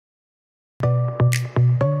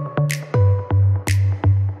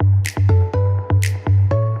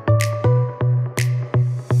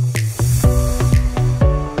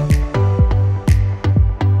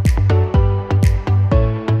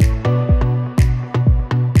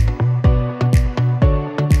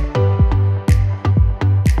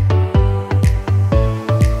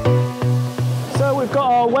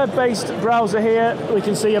web-based browser here, we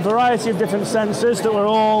can see a variety of different sensors that were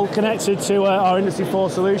all connected to our Industry 4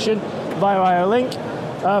 solution via IO-Link.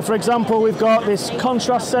 For example, we've got this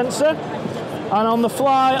contrast sensor, and on the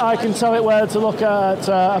fly I can tell it whether to look at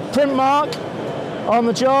a print mark on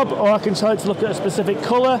the job, or I can tell it to look at a specific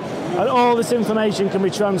colour, and all this information can be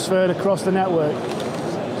transferred across the network.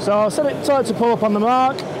 So I'll tell it to pull up on the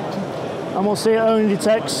mark, and we'll see it only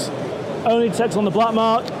detects on the black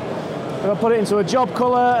mark. If I put it into a job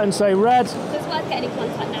colour and say red, so it's worth getting in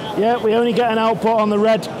contact now. Yeah, we only get an output on the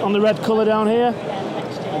red colour down here.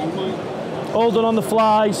 Yeah, all done on the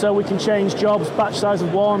fly, so we can change jobs, batch size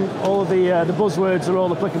of 1. All of the buzzwords are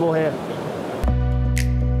all applicable here.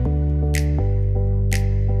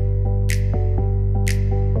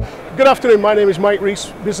 Good afternoon, my name is Mike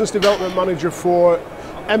Rees, Business Development Manager for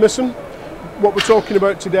Emerson. What we're talking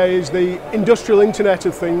about today is the Industrial Internet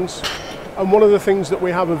of Things, and one of the things that we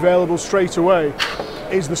have available straight away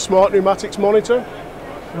is the Smart Pneumatics Monitor,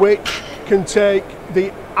 which can take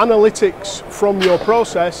the analytics from your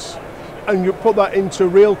process and you put that into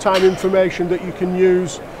real-time information that you can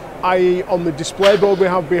use, i.e. on the display board we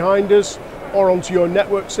have behind us or onto your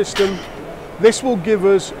network system. This will give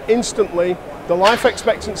us instantly the life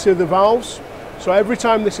expectancy of the valves, so every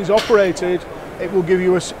time this is operated it will give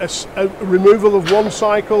you a removal of 1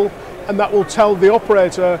 cycle, and that will tell the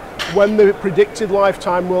operator when the predicted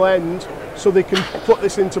lifetime will end, so they can put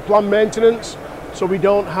this into planned maintenance so we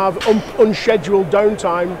don't have unscheduled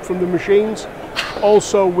downtime from the machines.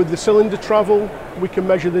 Also with the cylinder travel we can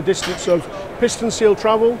measure the distance of piston seal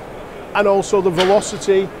travel and also the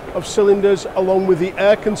velocity of cylinders along with the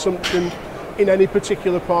air consumption in any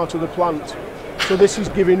particular part of the plant. So this is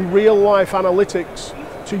giving real life analytics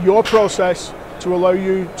to your process to allow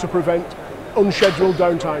you to prevent unscheduled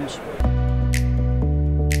downtimes.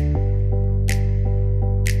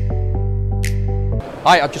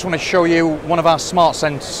 Hi, I just want to show you one of our smart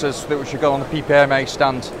sensors that we should go on the PPMA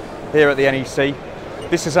stand here at the NEC.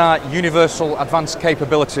 This is our Universal Advanced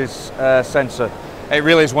Capabilities sensor. It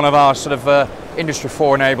really is one of our sort of Industry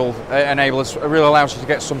 4 enablers. It really allows you to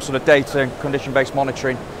get some sort of data and condition-based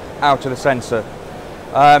monitoring out of the sensor.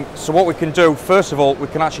 So what we can do, first of all, we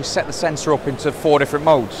can actually set the sensor up into 4 different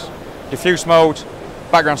modes. Diffuse mode,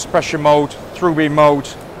 background suppression mode, through beam mode,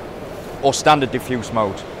 or standard diffuse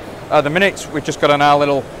mode. At the minute, we've just got on our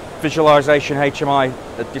little visualization HMI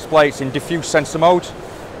display. It's in diffuse sensor mode,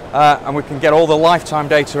 and we can get all the lifetime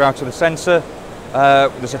data out of the sensor.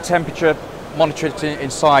 There's a temperature monitored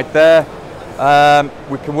inside there.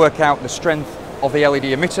 We can work out the strength of the LED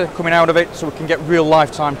emitter coming out of it, so we can get real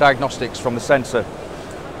lifetime diagnostics from the sensor.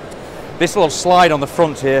 This little slide on the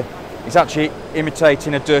front here is actually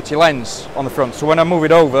imitating a dirty lens on the front, so when I move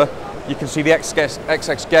it over you can see the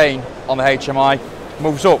XX gain on the HMI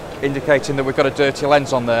moves up, indicating that we've got a dirty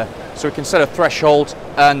lens on there. So we can set a threshold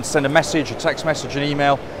and send a message, a text message, an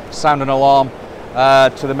email, sound an alarm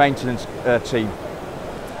to the maintenance team.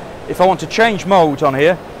 If I want to change mode on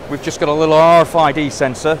here, we've just got a little RFID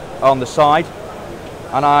sensor on the side,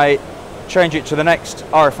 and I change it to the next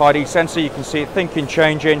RFID sensor. You can see it thinking,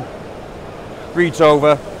 changing, reads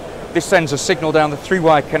over. This sends a signal down the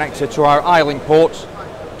 3-wire connector to our IO-Link port,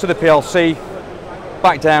 to the PLC,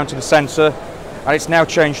 back down to the sensor, and it's now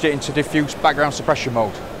changed it into diffuse background suppression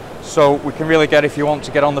mode. So we can really get, if you want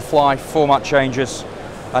to get on the fly, format changes,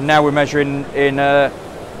 and now we're measuring in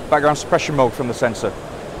background suppression mode from the sensor.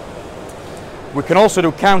 We can also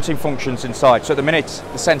do counting functions inside, so at the minute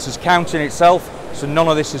the sensor's counting itself, so none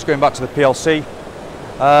of this is going back to the PLC.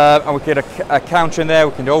 And we can get a counter in there,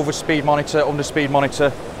 we can do overspeed monitor, underspeed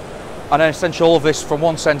monitor, and then essentially all of this from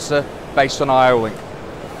one sensor based on IO-Link.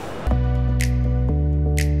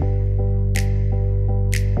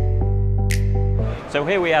 So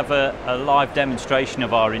here we have a live demonstration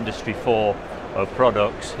of our Industry 4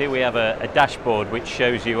 products. Here we have a dashboard which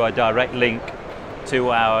shows you a direct link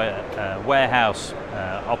to our warehouse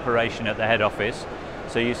operation at the head office.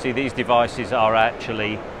 So you see these devices are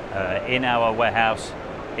actually in our warehouse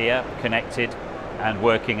here, connected and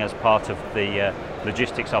working as part of the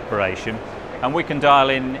logistics operation. And we can dial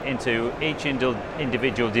into each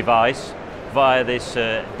individual device via this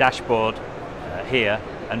dashboard here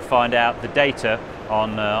and find out the data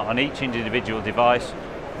on each individual device,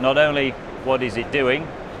 not only what is it doing,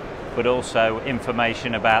 but also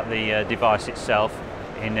information about the device itself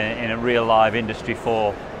in a real live Industry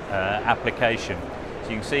 4 application. So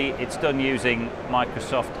you can see it's done using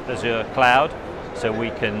Microsoft Azure Cloud, so we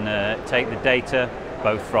can take the data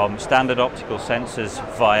both from standard optical sensors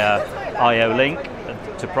via IO-Link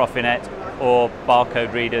to Profinet, or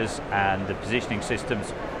barcode readers and the positioning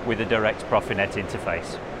systems with a direct Profinet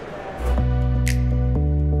interface.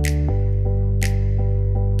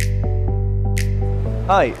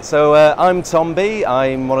 Hi, so I'm Tom B.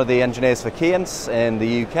 I'm one of the engineers for Keyence in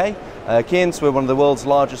the UK. Keyence, we're one of the world's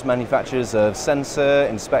largest manufacturers of sensor,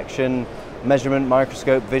 inspection, measurement,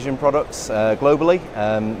 microscope, vision products globally.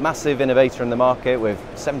 Massive innovator in the market with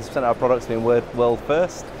 70% of our products being world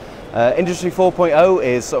first. Industry 4.0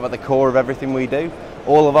 is sort of at the core of everything we do.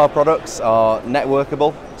 All of our products are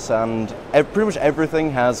networkable and pretty much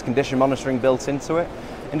everything has condition monitoring built into it.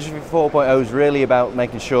 Industry 4.0 is really about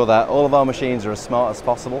making sure that all of our machines are as smart as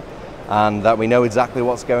possible and that we know exactly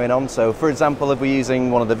what's going on. So for example, if we're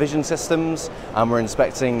using one of the vision systems and we're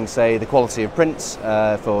inspecting, say, the quality of prints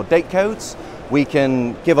for date codes, we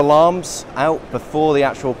can give alarms out before the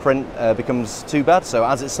actual print becomes too bad. So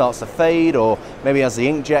as it starts to fade, or maybe as the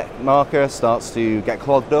inkjet marker starts to get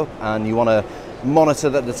clogged up and you want to monitor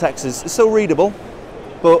that the text is still readable,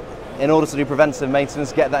 but in order to do preventative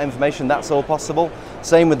maintenance, get that information, that's all possible.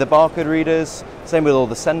 Same with the barcode readers, same with all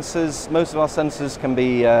the sensors. Most of our sensors can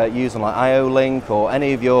be used on like IO-Link or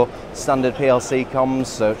any of your standard PLC comms,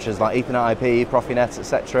 such as like Ethernet IP, Profinet,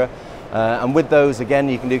 etc. And with those, again,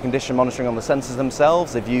 you can do condition monitoring on the sensors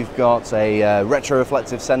themselves. If you've got a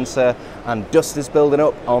retroreflective sensor and dust is building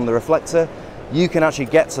up on the reflector, you can actually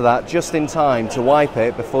get to that just in time to wipe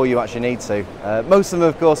it before you actually need to. Most of them,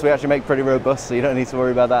 of course, we actually make pretty robust, so you don't need to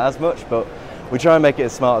worry about that as much, but we try and make it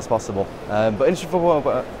as smart as possible. But Industry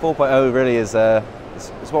 4.0 really is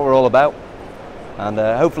what we're all about, and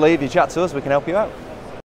hopefully if you chat to us, we can help you out.